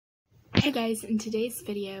Hey guys, in today's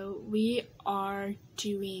video we are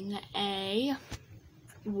doing a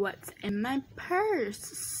what's in my purse.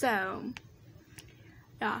 So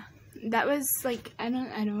yeah, that was like I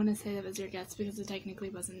don't want to say that was your guess because it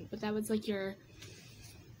technically wasn't, but that was like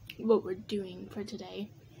what we're doing for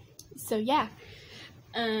today. So yeah,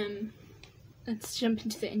 let's jump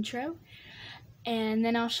into the intro and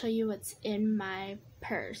then I'll show you what's in my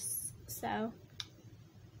purse. So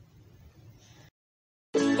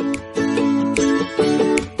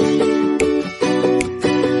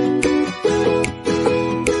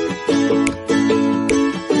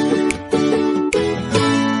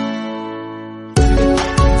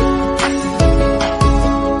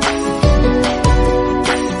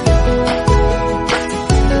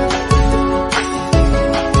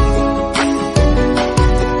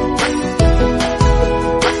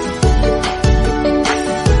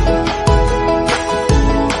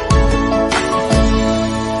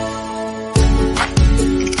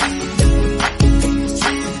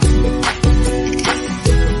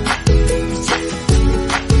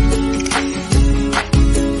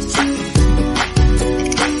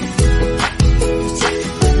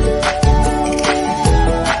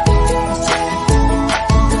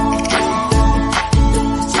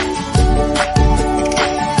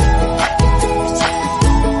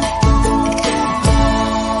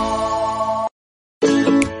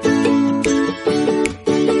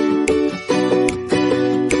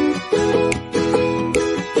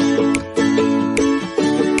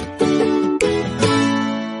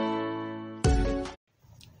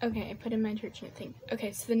okay, I put in my church note thing.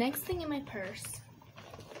 Okay, so the next thing in my purse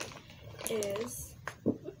is,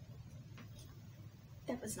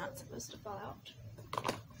 that was not supposed to fall out,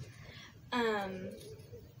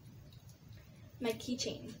 my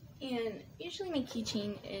keychain. And usually my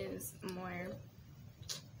keychain is more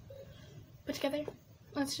put together,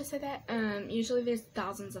 let's just say that. Usually there's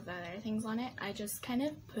thousands of other things on it. I just kind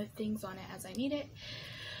of put things on it as I need it.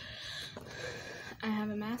 I have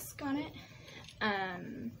a mask on it.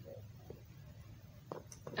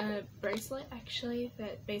 A bracelet actually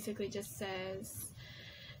that basically just says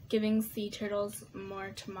giving sea turtles more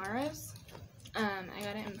tomorrows. I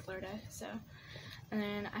got it in Florida, so. And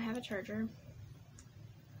then I have a charger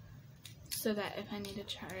so that if I need to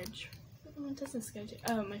charge, what does this go to?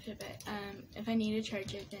 Oh, my Fitbit. If I need to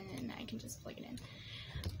charge it, then I can just plug it in.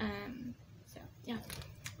 So yeah.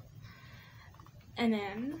 And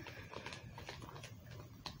then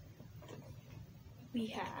we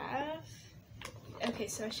have, okay,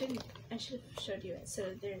 so I should have showed you it.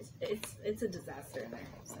 So it's a disaster in there.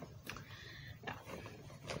 So yeah.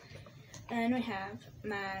 And we have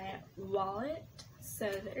my wallet. So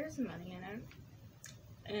there's money in it.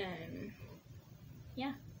 And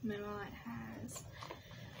yeah, my wallet has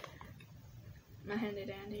my handy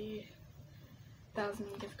dandy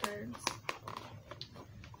 1,000 gift cards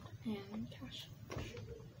and cash.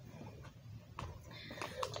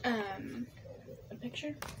 A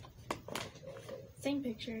picture. Same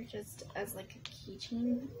picture, just as like a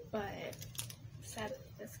keychain, but sadly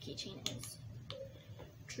this keychain is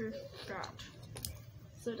true dropped,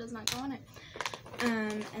 so it does not go on it.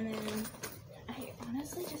 And then I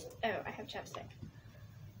honestly just, oh, I have chapstick.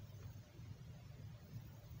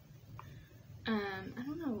 I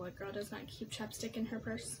don't know what girl does not keep chapstick in her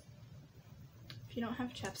purse. If you don't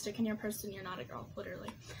have chapstick in your purse, then you're not a girl, literally.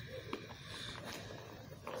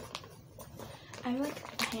 I have like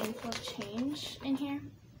a handful of change in here.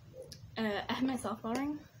 I have my softball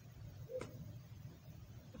ring.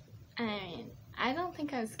 And I don't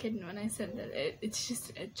think I was kidding when I said that it's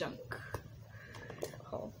just a junk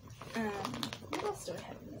hole. What else do I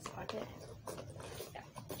have in this pocket? Yeah,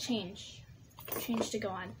 change to go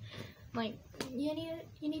on. Like, you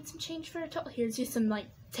need some change for a total. Here's you some like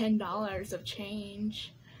 $10 of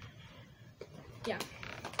change. Yeah,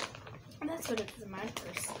 and that's what it is in my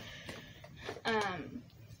purse.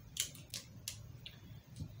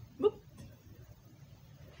 Boop.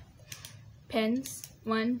 Pens.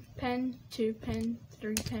 1 pen, 2 pen,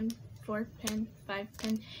 3 pen, 4 pen, 5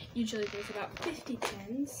 pen. Usually there's about 50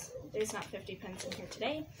 pens. There's not 50 pens in here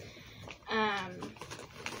today.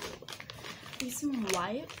 Need some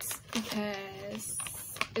wipes because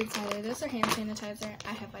it's either this or hand sanitizer.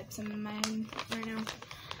 I have wipes in mine right now.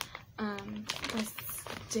 They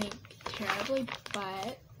stink terribly,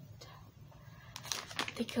 but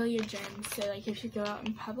they kill your germs. So like if you go out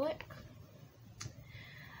in public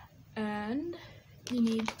and you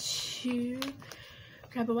need to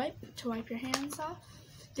grab a wipe to wipe your hands off,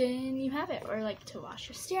 then you have it. Or like to wash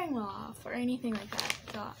your steering wheel off or anything like that.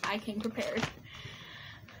 So I came prepared.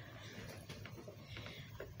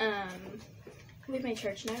 We have my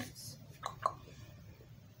church notes.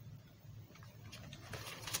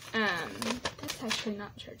 That's actually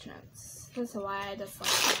not church notes. That's why I just like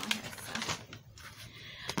small hair stuff.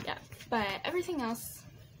 Yeah, but everything else,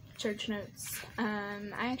 church notes. I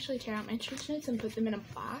actually tear out my church notes and put them in a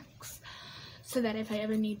box so that if I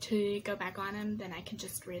ever need to go back on them, then I can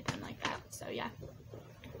just read them like that. So yeah.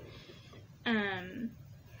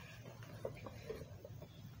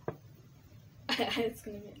 It's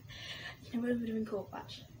gonna be, you know what would have been cool?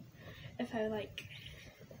 Watch. If I like,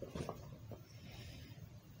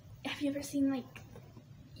 have you ever seen like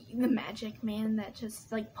the Magic Man that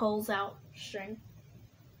just like pulls out string?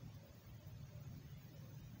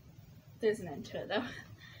 There's an end to it though.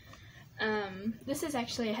 This is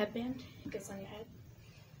actually a headband. It goes on your head.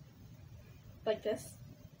 Like this.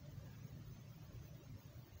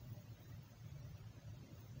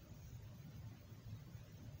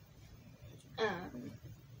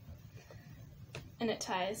 And it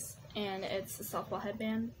ties, and it's a softball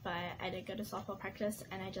headband, but I did go to softball practice,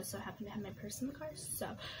 and I just so happened to have my purse in the car, so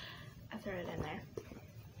I threw it in there.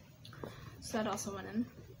 So that also went in.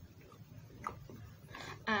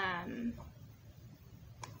 And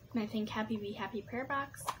I think Happy Be Happy prayer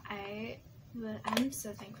box. I'm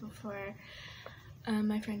so thankful for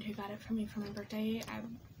my friend who got it for me for my birthday. I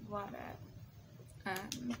love it.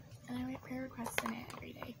 And I write prayer requests in it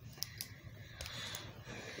every day.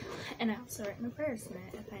 And I also write my prayers in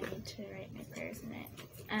it if I need to write my prayers in it.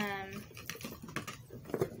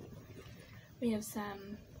 We have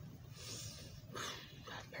some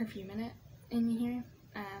perfume in it in here.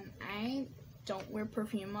 I don't wear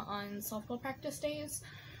perfume on softball practice days,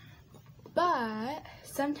 but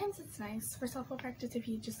sometimes it's nice for softball practice if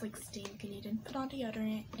you just like stink and you didn't put on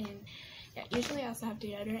deodorant. And yeah, usually I also have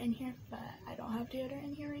deodorant in here, but I don't have deodorant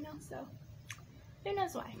in here right now, so who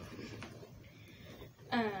knows why.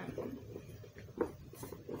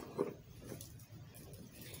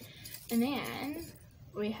 And then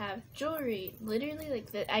we have jewelry, literally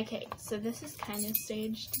like the, okay, so this is kind of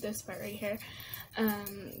staged, this part right here,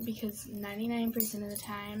 because 99% of the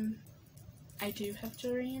time I do have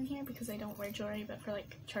jewelry in here because I don't wear jewelry but for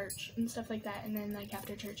like church and stuff like that, and then like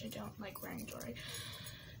after church I don't like wearing jewelry,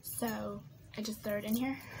 so I just throw it in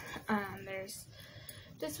here. There's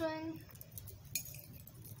this one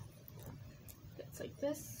that's like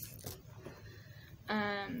this.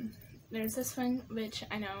 There's this one, which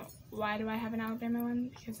I know, why do I have an Alabama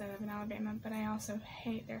one? Because I live in Alabama, but I also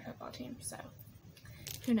hate their football team, so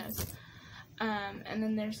who knows. And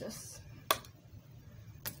then there's this,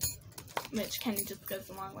 which kind of just goes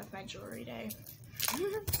along with my jewelry day.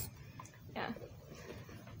 Yeah.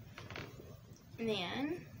 And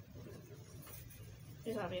then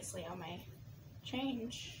there's obviously all my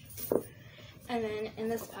change. And then in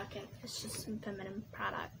this pocket is just some feminine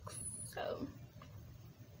products, so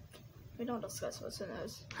we don't discuss what's in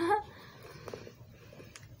those.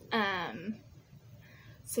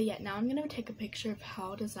 So yeah, now I'm gonna take a picture of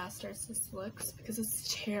how disastrous this looks because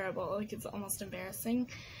it's terrible. Like, it's almost embarrassing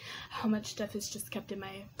how much stuff is just kept in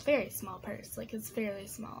my very small purse. Like, it's fairly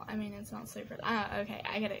small. I mean, it's not super. Okay,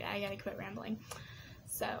 I gotta quit rambling.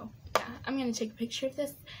 So yeah, I'm gonna take a picture of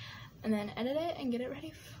this and then edit it and get it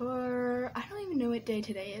ready for, I don't even know what day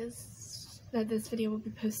today is that this video will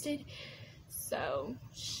be posted. So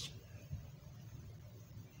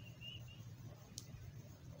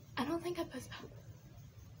I don't think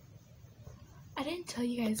I didn't tell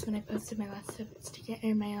you guys when I posted my last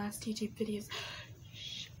my last YouTube videos.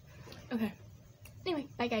 Okay. Anyway,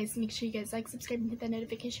 bye guys. Make sure you guys like, subscribe, and hit that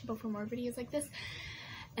notification bell for more videos like this.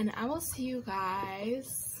 And I will see you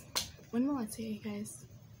guys. When will I see you guys?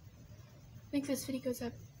 I think this video goes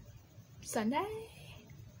up Sunday?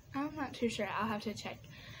 I'm not too sure. I'll have to check.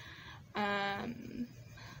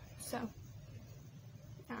 So.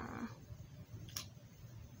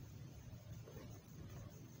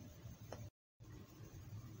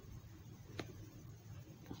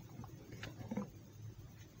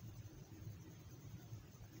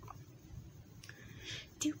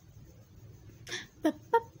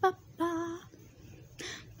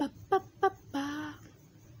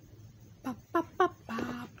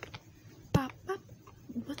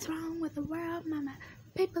 What's wrong with the world, mama?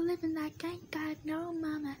 People living like ain't got no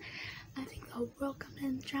mama. I think the whole world coming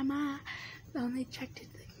in drama. The only attracted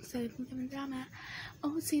things that have been drama.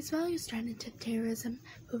 Overseas values trying to terrorism,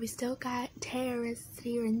 but we still got terrorists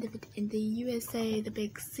here in the USA, the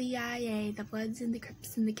big CIA, the Bloods and the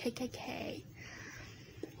Crips and the KKK.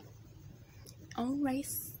 Own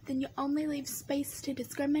race, then you only leave space to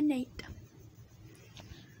discriminate.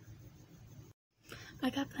 I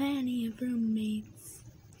got plenty of roommates,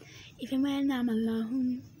 even when I'm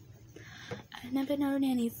alone. I never known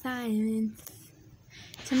any silence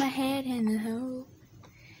to my head and the hoe.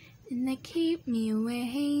 and they keep me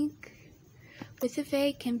awake with a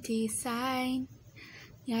fake empty side.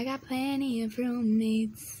 Yeah, I got plenty of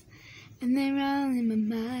roommates, and they're all in my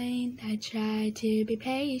mind. I try to be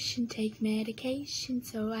patient, take medication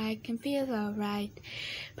so I can feel alright.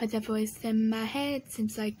 But the voice in my head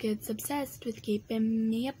seems like it's obsessed with keeping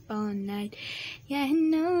me up all night. Yeah, it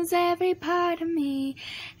knows every part of me,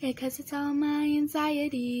 because it's all my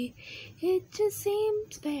anxiety. It just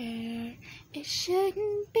seems fair, it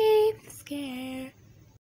shouldn't be scared.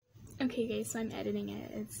 Okay guys, so I'm editing it,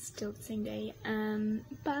 it's still the same day,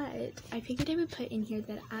 but I figured I would put in here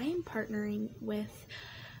that I am partnering with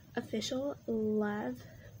Official Love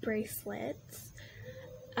Bracelets,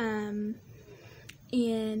 and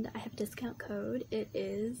I have a discount code. It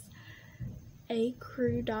is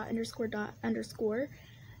acrew.__,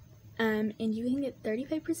 and you can get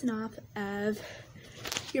 35% off of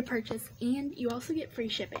your purchase, and you also get free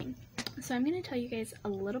shipping. So I'm going to tell you guys a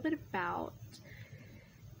little bit about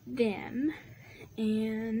them,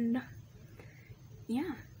 and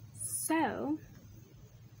yeah, so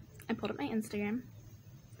I pulled up my Instagram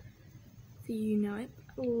so you know it's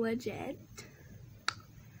legit.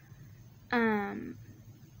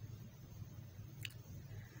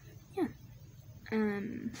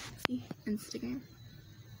 See, Instagram,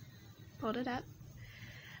 pulled it up.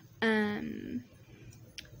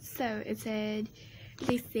 So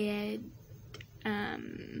they said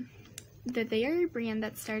that they are a brand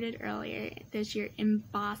that started earlier this year in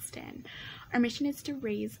Boston. Our mission is to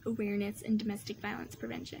raise awareness in domestic violence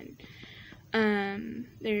prevention.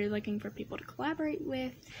 They're looking for people to collaborate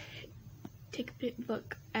with. Take a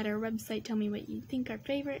look at our website. Tell me what you think our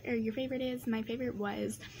favorite or your favorite is. My favorite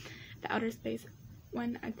was the outer space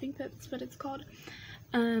one. I think that's what it's called.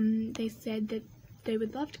 They said that they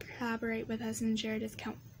would love to collaborate with us and share a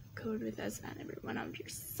discount code with us on every one of your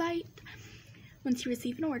site. Once you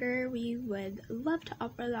receive an order, we would love to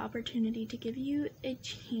offer the opportunity to give you a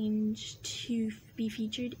change to be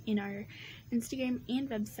featured in our Instagram and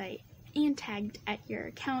website and tagged at your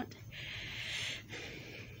account,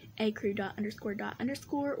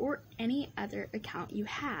 acrew.__, or any other account you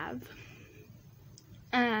have.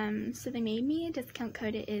 So they made me a discount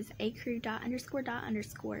code. It is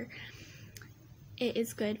acrew.__. It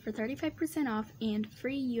is good for 35% off and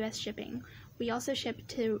free US shipping. We also ship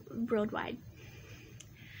to worldwide.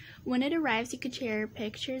 When it arrives, you could share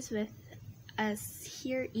pictures with us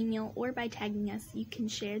here, email, or by tagging us. You can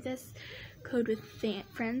share this code with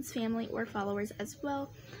friends, family, or followers as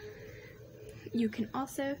well. You can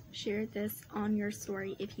also share this on your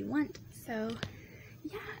story if you want. So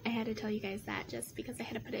yeah, I had to tell you guys that just because I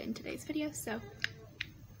had to put it in today's video. So